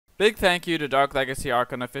Big thank you to Dark Legacy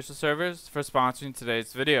Ark on official servers for sponsoring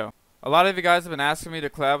today's video. A lot of you guys have been asking me to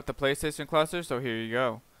collab with the PlayStation cluster, so here you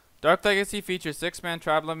go. Dark Legacy features 6-man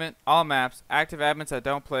tribe limit, all maps, active admins that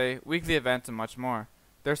don't play, weekly events, and much more.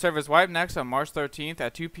 Their servers wipe next on March 13th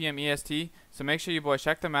at 2 PM EST, so make sure you boys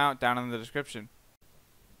check them out down in the description.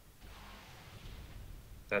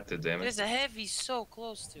 That did damage. There's a heavy so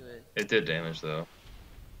close to it. It did damage though.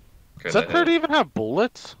 Okay, Does that bird even have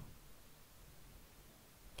bullets?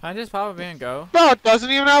 Can I just pop a and go? No, it doesn't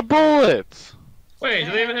even have bullets. Wait,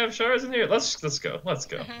 do they even have shards in here? Let's go. Let's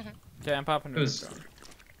go. Okay, I'm popping. Who's?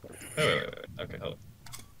 Wait. Okay, hold on.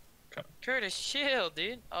 Come. Curtis, chill,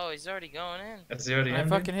 dude. Oh, he's already going in. Is he already I in?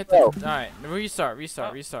 fucking hit the. Alright, restart.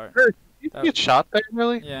 Kurt, you get shot there,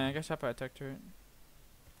 really? Yeah, I got shot by a tech turret.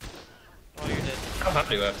 Oh, you're dead. How high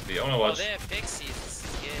do you have to be? I wanna Oh, watch. they have pixies. This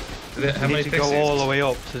is good. How You many need to pixies? go all the way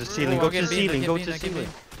up to the ceiling. Ooh, Go I'll to get the beamed, ceiling. I Go get to the beamed, I get ceiling.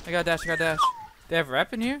 beamed. I got dash. They have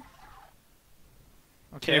rep in here?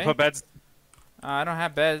 Okay. Can you put beds? I don't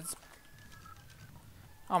have beds.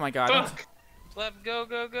 Oh my god. Fuck! Flap,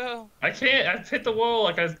 go. I can't. I hit the wall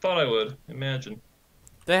like I thought I would. Imagine.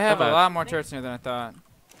 They have Come a on. lot more turrets in here than I thought.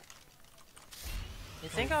 You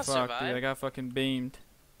think I'll Fuck, survive? dude, I got fucking beamed.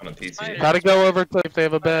 I'm a PT. Spider. Gotta go over to if they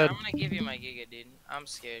have a bed. I'm gonna give you my giga, dude. I'm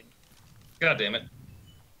scared. God damn it.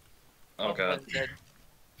 Oh god. I'm dead.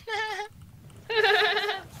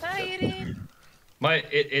 Hi, dude.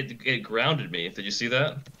 It grounded me. Did you see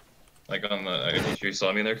that? Like on the. I'm sure you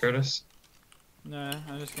saw me there, Curtis. Nah,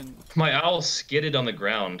 I'm just gonna. My owl skidded on the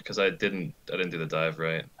ground because I didn't do the dive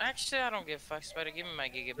right. Actually, I don't give a fuck, Spider. Give me my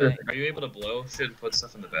giga back. Are you able to blow shit and put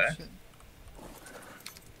stuff in the back? Shit.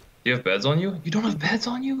 Do you have beds on you? You don't have beds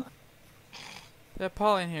on you? There's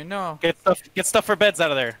Paul in here. No. Get stuff for beds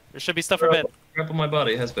out of there. There should be stuff for bed. Grapple my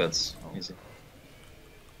body. It has beds. Oh. Easy.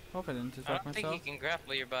 Hope I didn't just I wreck don't think you myself. can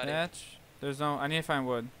grapple your body. Match. There's no. I need to find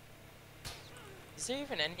wood. Is there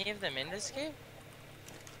even any of them in this cave?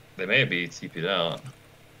 They may be TP'd out.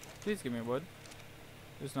 Please give me wood.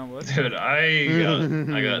 There's no wood. Dude,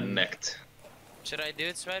 I got necked. Should I do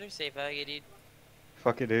it, Spider? Save value, dude.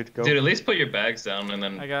 Fuck it, dude. Go. Dude, at least put your bags down and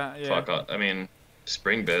then I got. Yeah. fuck off. I mean,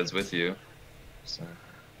 spring beds with you. So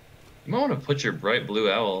you might want to put your bright blue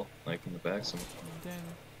owl like in the back somewhere. Damn.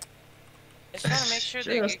 Just trying to make sure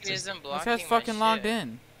the Just- giga isn't This blocking guy's fucking my logged shit.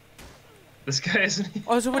 in. This guy isn't.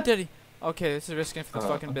 Oh, so what did he? Okay, this is risking for the Oh,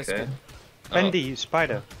 fucking okay. biscuit. Bendy,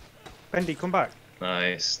 spider. Bendy, come back.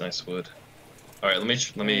 Nice wood. All right, let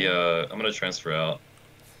me. I'm gonna transfer out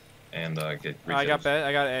and get. I got refills. bed.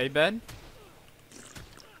 I got a bed.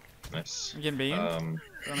 Nice. I'm getting beamed. I'm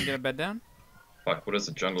gonna get a bed down. Fuck. What is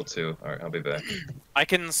the jungle 2? All right, I'll be back. I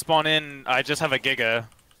can spawn in. I just have a giga.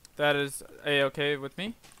 That is a-okay with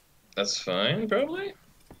me. That's fine, probably.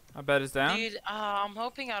 My bed is down. Dude, I'm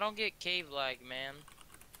hoping I don't get cave lag, man.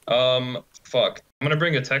 Fuck. I'm gonna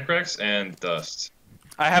bring a tech rex and dust.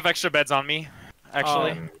 I have extra beds on me.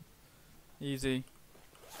 Actually. Um, Easy.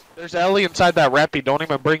 There's Ellie inside that rampy. Don't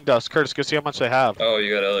even bring dust. Curtis, go see how much they have. Oh,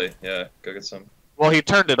 you got Ellie. Yeah, go get some. Well, he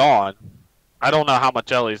turned it on. I don't know how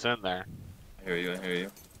much Ellie's in there. I hear you.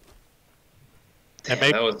 And Damn,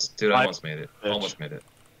 maybe, that was, dude. I almost made it. Bitch. Almost made it.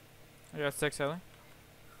 I got 6 Ellie.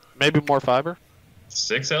 maybe more fiber.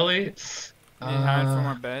 6 Ellie? I need to hide for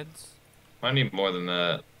more beds. I need more than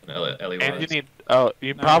that. Ellie And wise. you need. Oh,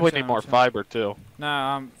 you No, probably I'm need more chilling. fiber too.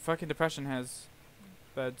 Nah, fucking depression has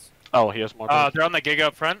beds. Oh, he has more. beds. They're on the giga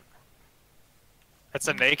up front. It's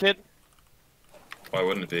a naked. Why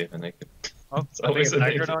wouldn't it be a naked? Oh, It's I think always it's a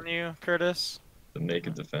anchored naked, on you, Curtis. a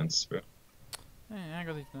naked defense, bro. Hey, I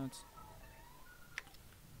got these nuts.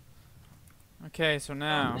 Okay, so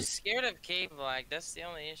now. I'm scared of cave lag. That's the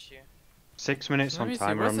only issue. 6 minutes Let on me see,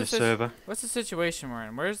 timer what's on the this sit- server. What's the situation we're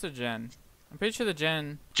in? Where's the gen? I'm pretty sure the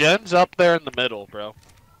gen. Jen's up there in the middle, bro.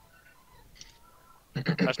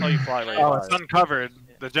 I saw you fly right Oh, by. it's uncovered.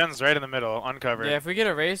 The gen's right in the middle, uncovered. Yeah, if we get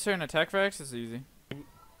a racer and a tech rex, it's easy.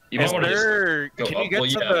 You might Is want to just there... go Can up. you get Well,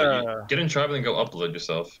 to yeah, the... get in tribal and go upload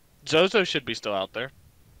yourself. Zozo should be still out there.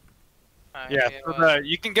 Alright, Yeah, okay, so well,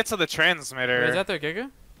 you can get to the transmitter. Wait, is that their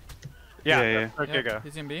giga? Yeah, Yeah, that's our Yep, giga.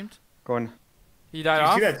 he's getting beamed. Go on. He died Did you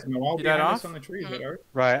off? see that snowball He died behind off? us on the tree? Is that art?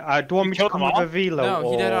 Right, do you want me to killed come them with a all? velo No,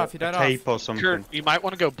 or he died off, he died a off. cape or something? Kurt, you might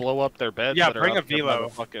want to go blow up their beds. Yeah, that are bring up a there by velo.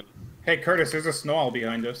 the Fucking... Hey Curtis, there's a snow owl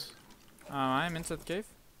behind us. I'm inside the cave.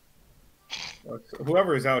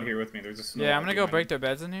 Whoever is out here with me, there's a snow Yeah, owl I'm gonna go behind break their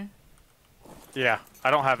beds in here. Yeah,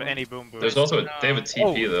 I don't have any boom boost. There's also they have a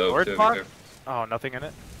TP though. Lord too, Fuck? there. Oh, nothing in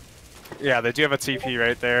it? Yeah, they do have a TP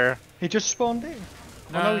right there. He just spawned in.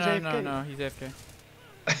 No, he's AFK. no, he's AFK.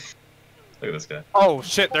 Look at this guy. Oh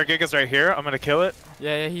shit, their giga's right here. I'm gonna kill it.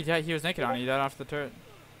 Yeah, he was naked on it. He died off the turret.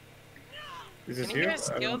 Is this Can you you?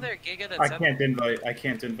 guys kill their Giga that's I up can't invite. I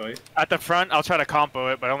can't invite. At the front, I'll try to combo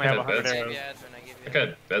it, but I only have Yeah, 100 beds. there? arrows. Yeah, when I give I you.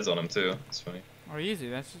 got beds on him too. It's funny. Oh, easy.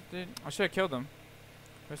 That's just, dude. I should have killed him.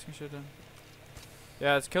 First thing I should have done.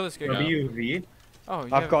 Yeah, let's kill this Giga. WV. Oh,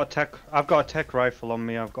 I've got a tech rifle on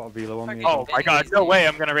me. I've got a velo on me. Oh my god, no way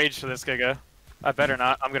I'm gonna rage to this Giga. I better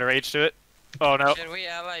not. I'm gonna rage to it. Oh no. Should we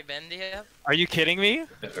ally Bendy up? Are you kidding me?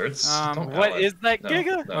 It hurts. Um, What ally. is that No,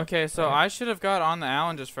 Giga? no. Okay, so I should have got on the owl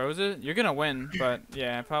and just froze it. You're gonna win, but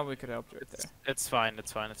yeah, I probably could have helped you right there. It's fine,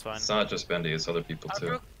 it's fine, it's fine. It's not just Bendy. It's other people I too.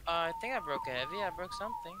 broke. I think I broke a heavy. I broke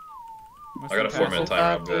something. What's I got a the 4-minute passive?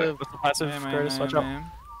 timer. I'm good. What's the passive, Yeah, man, Curtis? yeah, Watch out.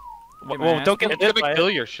 man. Whoa, my ass don't get beat. hit Gonna by kill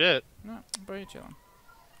it. your shit. No, bro, you chilling.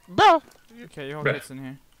 Bro. Okay, your whole Bruh. kit's in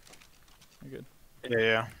here. You're good.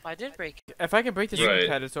 Yeah. I did break. If I can break this Right.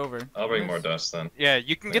 pad, it's over. I'll bring Nice. more dust then. Yeah,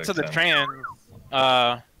 you can get to the Makes train.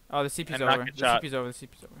 Oh, the CP's And not over. get The shot. CP's over. The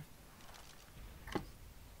CP's over.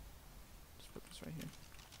 Just put this right here.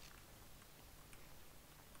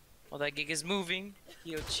 Well, that gig is moving.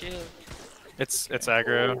 Yo, chill. It's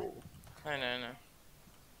aggro. I know.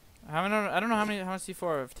 I don't know how much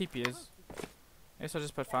C4 of TP is. I guess I'll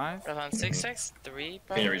just put 5. Around 6x, 3 Can you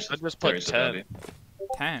probably. reach? I just can put you reach the 10. Bendy?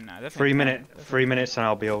 10. Nah, definitely 3 minutes and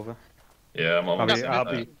I'll be over. Yeah, I'm almost. I'll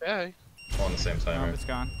be- Hey. on the same Oh, timer. it's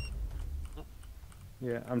gone.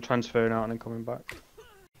 Yeah, I'm transferring out and then coming back. Do you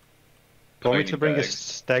Oh, want me you to need bring a bags.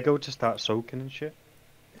 stego to start soaking and shit?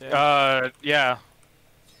 Yeah.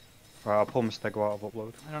 Right, I'll pull my stego out of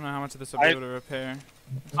upload. I don't know how much of this I'll be able to repair.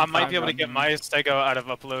 I might be able to get my stego out of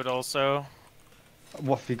upload also.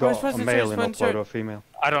 What have you Where's got? A President male in Church, upload or a female?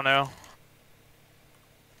 I don't know.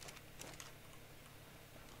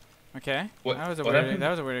 Okay. What- That was a what weird. happened? That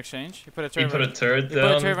was a weird exchange. You put a He turret. put a turret you put a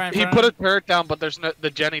turret down. right in He front put of a turret down, but there's no, the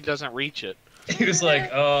Jenny doesn't reach it. He was like,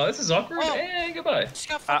 "Oh, this is awkward." Oh. Hey, goodbye. Just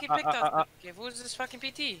got fucking picked up. Okay, who's this fucking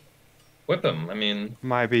PT? Whip him. I mean,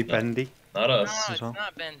 Might be No. Bendy. not No, us. it's well.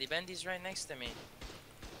 not Bendy. Bendy's right next to me.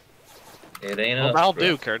 It ain't Well, us. that'll bro.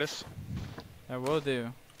 do, Curtis. That will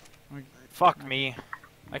do. Fuck me.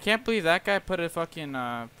 I can't believe that guy put a fucking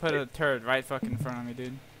put a turret right fucking in front of me,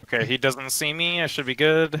 dude. Okay, he doesn't see me. I should be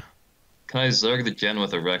good. Can I zerg the gen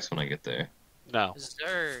with a Rex when I get there? No,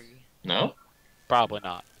 Zerg. No? probably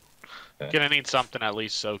not. Okay. Gonna need something at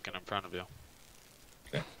least soaking in front of you.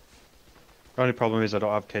 The only problem is I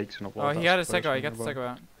don't have cakes in upload. Oh, he that's got the a first second. He thing got the about it. second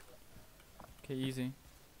out. Okay, easy.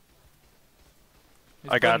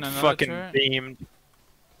 He's I got putting another fucking turret. beamed.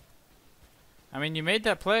 I mean, you made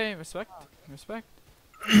that play. Respect. Respect.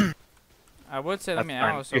 I would say let That's me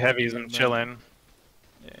fine. out. Two heavies and chilling.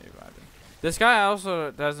 Yeah, you're vibing. This guy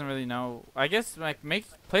also doesn't really know. I guess like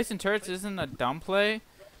placing turrets isn't a dumb play,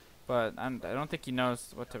 but I don't think he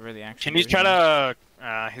knows what to really actually. Can you do try here.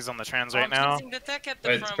 to? He's on the trans Oh, right I'm now. sensing the tech at the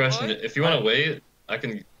Wait, front, question. boy. If you want to wait, I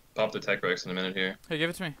can pop the tech Rex in a minute here. Hey, give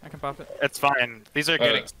it to me. I can pop it. It's fine. These are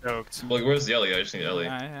getting stoked. Well, where's the Ellie? I just need Ellie.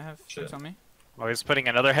 I have Shit. six on me. Oh, he's putting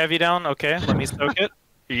another heavy down. Okay, let me soak it.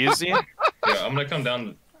 Easy. Yeah, I'm gonna come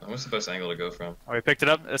down. What's the best angle to go from? Oh, we picked it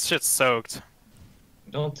up. This shit's soaked.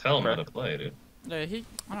 Don't tell him how to play, dude. Yeah, he.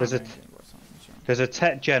 I don't There's know a anything about something, sure. There's a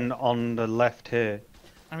tech gen on the left here.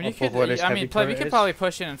 I mean, you above where could. this I mean, heavy play. We turret could is. probably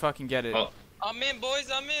push in and fucking get it. Oh. I'm in, boys.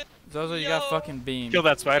 I'm in. Zozo, you got Yo. fucking beam. Kill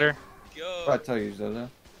that spider. Yo. I tell you, Zozo.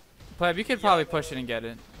 Play. You could probably push it and get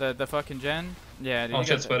it. The fucking gen. Yeah, dude, Oh you shit,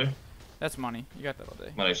 got that. spider. That's money. You got that all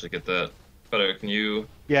day. Might actually get that. Spider, can you?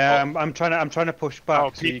 Yeah, Oh. I'm trying to push back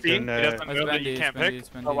Oh, so you keep can. beam. He doesn't It's know that bendy, you it's can't bendy, pick. it's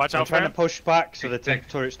bendy. Oh, watch I'm out for trying to him. push back so the Pick. tech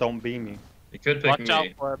turrets don't beam you. You could pick Watch me. out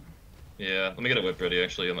for him. Yeah, let me get a whip ready.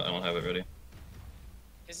 Actually, I don't have it ready.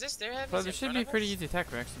 Is this their heavy? But there should be pretty easy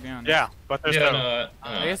tech Rex, to be honest. Yeah, but there's Yeah, no. no.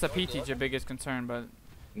 I guess the PT's your biggest concern, but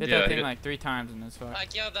hit Yeah, that thing hit- like 3 times in this fuck. I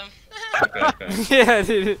killed them. Okay, okay. Yeah,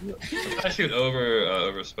 dude. If I shoot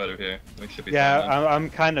over spider here, we should be Yeah, fine. then. I'm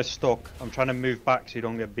kind of stuck. I'm trying to move back so you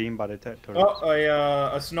don't get beamed by the tech turrets. Oh,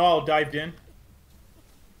 a snow owl dived in.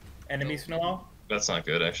 Enemy snow owl. That's not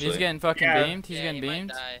good, actually. He's getting fucking Yeah. beamed. He's Yeah, getting he might beamed.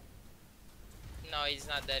 die. No, he's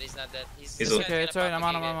not dead. He's not dead. He's He's this a- guy's Okay, gonna it's alright, pop I'm a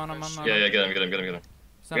on him, gig I'm on in him, first. I'm on Yeah, yeah, get him. It's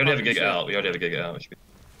We not already have a popping gig shit. out. We already have a gig out. We should be...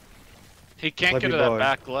 He can't Love get you, to that boy.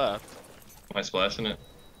 back left. Am I splashing it?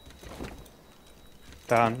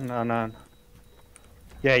 Down, no.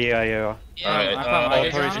 Yeah. Yeah, Alright, I put my all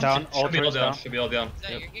gig turrets on him. down, all Should be all turrets down. down. Should be all down. Is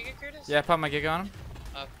that Yep. your Giga, Curtis? Yeah, pop my gig on him.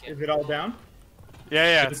 Okay. Is it all down?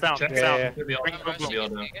 Yeah, it's down. Check. It's down. Yeah. Should be all, Bring I'm boom, should be all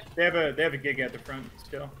rushing down. his They have a gig at the front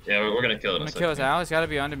still. Yeah, we're gonna kill it I'm in a gonna kill his second. owl. He's gotta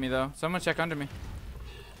be under me though. Someone check under me.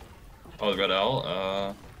 Oh, the red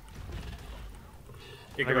owl.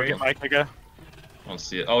 Gig I'm gonna go raise. get my Giga. I don't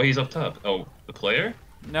see it. Oh, he's up top. Oh, the player?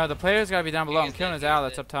 No, the player's gotta be down below. I'm killing his owl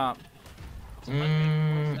that's up top.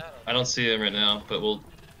 I don't see him right now, but we'll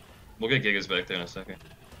We'll get Gigas back there in a second.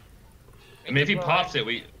 I mean, if he pops it,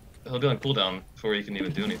 he'll be on cooldown before he can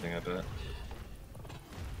even do anything, I bet.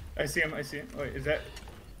 I see him. I see him. Wait, is that?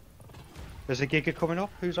 There's a Giga coming up.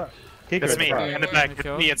 Who's that? Giga It's at the me, back. in the back. It's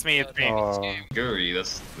me, it's me, it's me. Oh. Guri,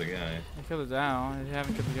 that's the guy. I killed the Dow. I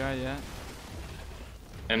haven't killed the guy yet.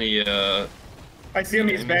 Any, I see him.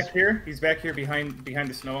 He's enemies? back here. He's back here behind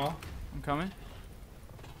the snow wall. I'm coming.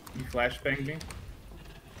 He flashbanged me.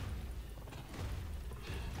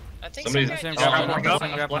 I think Somebody's. some Same guy guy. just-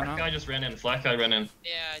 Same Oh, guy. Black guy just ran in. Black guy ran in.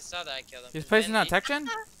 Yeah, I saw that. I killed him. He's placing And on tech gen?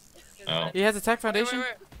 Oh. He has a tech Wait, wait, foundation?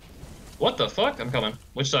 wait. What the fuck? I'm coming.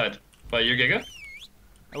 Which side? By your Giga?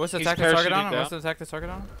 What's the He's attack that's target on parachuting him? What's the attack that's target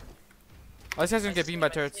on him? Oh, this guy's gonna get beamed by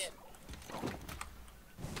turrets.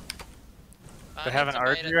 They have an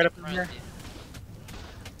archer right up in here?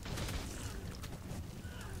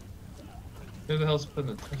 Who the hell's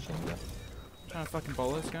putting the touch on that? Trying to fucking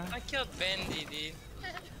bowl this guy. I killed Bendy, dude.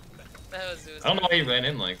 That was. I don't know why he ran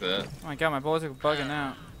in like that. Oh my god, my bullets are bugging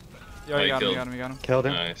out. Yo, Oh, you you got him, you killed. got him, you got him. Killed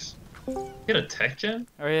him. Nice. Hit a tech gen?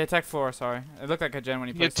 Oh yeah, tech floor, sorry. It looked like a gen when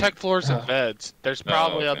he You placed get tech floors and Oh. beds. There's Oh,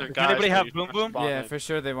 probably okay. other Does guys. anybody that have you boom can boom? spawn Yeah, in. for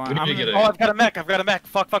sure they want. We need to I'm get gonna- Oh, I've got a mech. I've got a mech.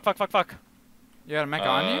 Fuck, fuck, fuck, fuck, fuck. You got a mech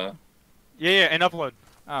on you? Yeah, and upload.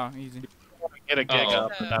 Oh, easy. Get a gig Oh.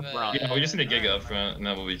 up at that front. Yeah, we just need a Giga up front, and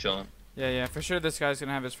then we'll be chilling. Yeah, for sure this guy's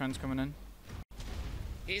gonna have his friends coming in.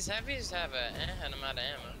 He's happy to have and I'm out of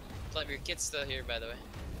ammo. Flip, your kit's still here, by the way.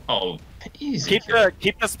 Oh, easy. Keep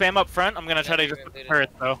the spam up front. I'm gonna try to just put the turret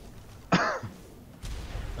though.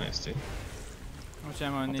 Nice, dude. How much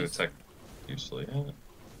ammo in I'll do these? tech usually.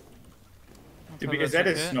 Yeah. Is that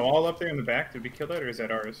his snow wall up there in the back? Did we kill that, or is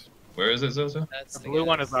that ours? Where is it, Zozo? That's The blue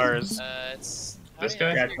one is ours. It's. This how do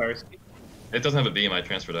you guy? Yeah, know it's ours. It doesn't have a beam, I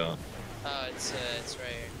transferred out. Oh, it's right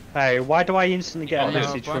here. Hey, why do I instantly get Oh, a yeah.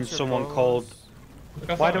 message from Bunch of someone balls. called? Look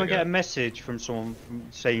how Why far do I we get a got. message from someone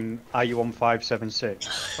saying, "Are you on 576?"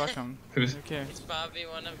 Fuck him. Who's? Who cares? It's probably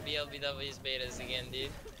one of BLBW's betas again, dude.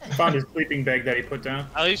 Found his sleeping bag that he put down.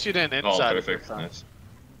 At least you didn't Oh, inside it perfect. this time. Nice.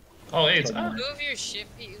 Oh, hey, it's. Move your ship.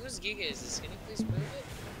 Whose Giga is this? Can you please move it?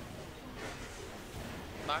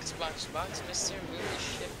 Box, box, box, mister. Move your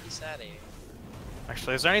ship piece out of here.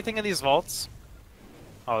 Actually, is there anything in these vaults?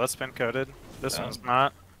 Oh, that's been coded. This Oh. one's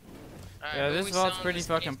not. Alright, Yeah, who this we vault's selling pretty this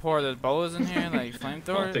fucking cave poor. to? There's bolas in here, like I don't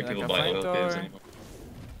flamethrower, think like people a buy oil caves flamethrower. anymore.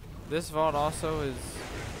 This vault also is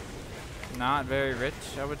not very rich,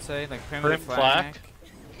 I would say. Like Brim primitive flak? flak.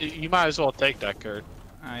 You might as well take that, Kurt.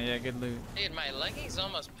 Oh yeah, good loot. Dude, my leggings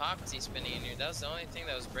almost popped spinning in here. That was the only thing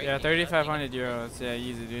that was breaking. Yeah, it. 3,500 euros. Yeah,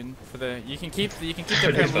 easy, dude. For the you can keep the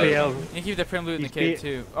prim He's loot. BL You can keep the prim loot in the He's cave B-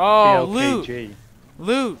 too. Oh, loot, BLKG.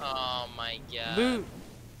 loot, Oh my god. loot.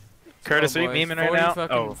 Curtis, are you boys, memeing right 40 now?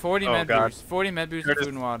 fucking- Oh, 40 oh med god. boosts. 40 med boosts, Curtis,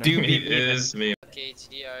 food and water. do- He is me.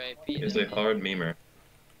 KTRIP. He's a hard memer.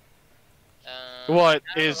 What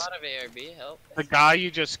I have is- a lot of ARB help. The guy you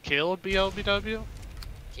just killed, BLBW?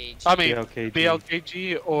 KG. I mean, BLKG.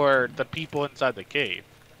 BLKG or the people inside the cave?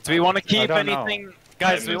 Do we want to keep don't know. anything?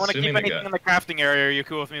 Guys, I'm do we want to keep assuming the anything guy- in the crafting area? Are you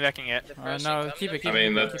cool with me backing it? Depression No, comes keep it, up. keep I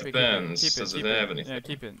mean, it, that keep it, depends. keep it, Does it keep have it. anything? Yeah,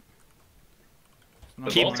 keep it. No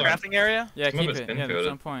The Keep point. the vaults crafting area? Yeah, Some of keep it's it. been Yeah, there's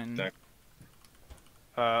coded. no point. Exactly.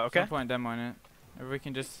 Okay. No point demoing it. Or we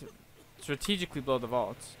can just strategically blow the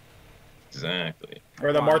vaults. Exactly.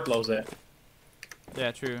 Where the Come on. Martlo's at.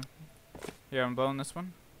 Yeah, true. Here, I'm blowing this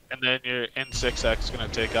one. And then your N6X is gonna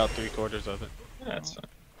take out 3/4 of it. That's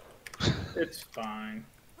fine. It's fine.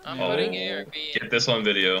 I'm Oh. putting ARB in. Get this on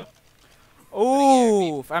video.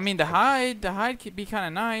 Oh, I mean the hide could be kind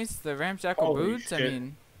of nice. The ramshackle Holy boots. I shit.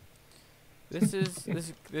 mean, this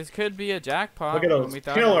is this could be a jackpot. Look at when those we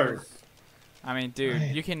thought it pillars. was. I mean, dude,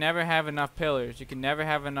 Right. you can never have enough pillars. You can never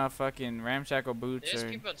have enough fucking ramshackle boots There's or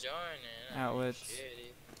people joining. outlets. Shit, dude.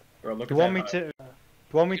 Bro, look Do at you want that me hut. to?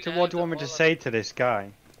 What do you want me to say to this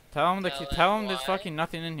guy? Tell him Tell him there's why. fucking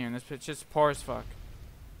nothing in here. And it's just poor as fuck.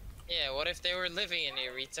 Yeah, what if they were living in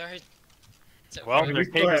here, retard? So Well, We their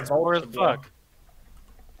still cave have is poor as vaults to blow. fuck.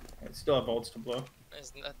 I still have bolts to blow.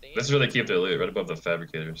 there's nothing. This is where they keep their loot, right above the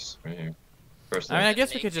fabricators, right here. First I mean, I one. guess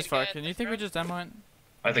we Make could the just guy fuck. at Can the you think we front. just demo it?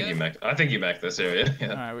 I think you mac this area.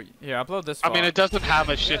 Yeah. Alright, here, upload this. I mean, vault. it doesn't have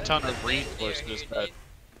a Yeah, shit ton the of thing here, resources, dude. but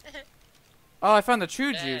Oh, I found the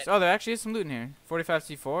true Dad. juice. Oh, there actually is some loot in here. 45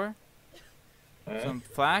 C4, some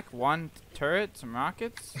flak, 1 turret, some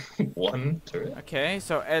rockets. One turret. Okay,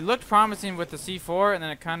 so it looked promising with the C4, and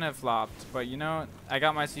then it kind of flopped. But you know, I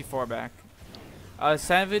got my C4 back.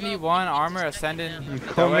 71 armor ascendant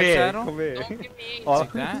Come Doeg here, saddle. come here. Don't give me Oh.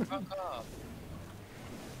 Like that. Fuck off.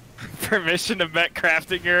 Permission to met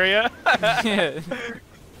crafting area? Yeah.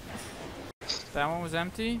 That one was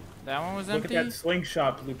empty. That one was Look at empty. that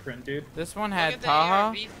slingshot blueprint, dude. This one Look had at the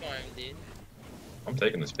Taha. ARB farm, dude. I'm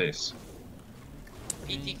taking the space.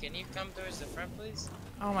 PT, can you come towards the front, please?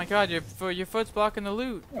 Oh my God, your foot's blocking the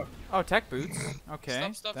loot. Oh. Oh, tech boots.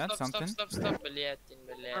 Okay, Stop, that's stop, something. stop, stop, stop, Baliatin,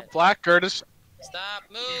 Baliatin. Black, Curtis. Stop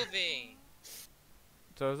moving!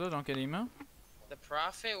 Zozo, don't get emo. The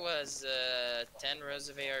profit was 10 rows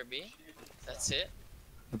of ARB. That's it.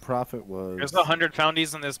 The profit was There's 100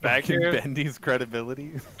 poundies in this bag fucking here. Bendy's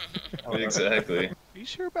credibility. Exactly. Are you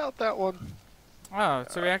sure about that one? Oh,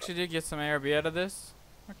 so we actually did get some ARB out of this.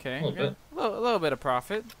 Okay, A little we got a little bit of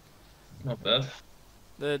profit. Not bad.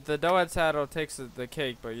 The Doed saddle takes the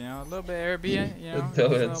cake, but you know, a little bit ARB, you know, Go just a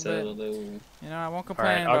ahead, little settle bit. down. You know, I won't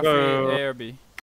complain I'll about go- free ARB.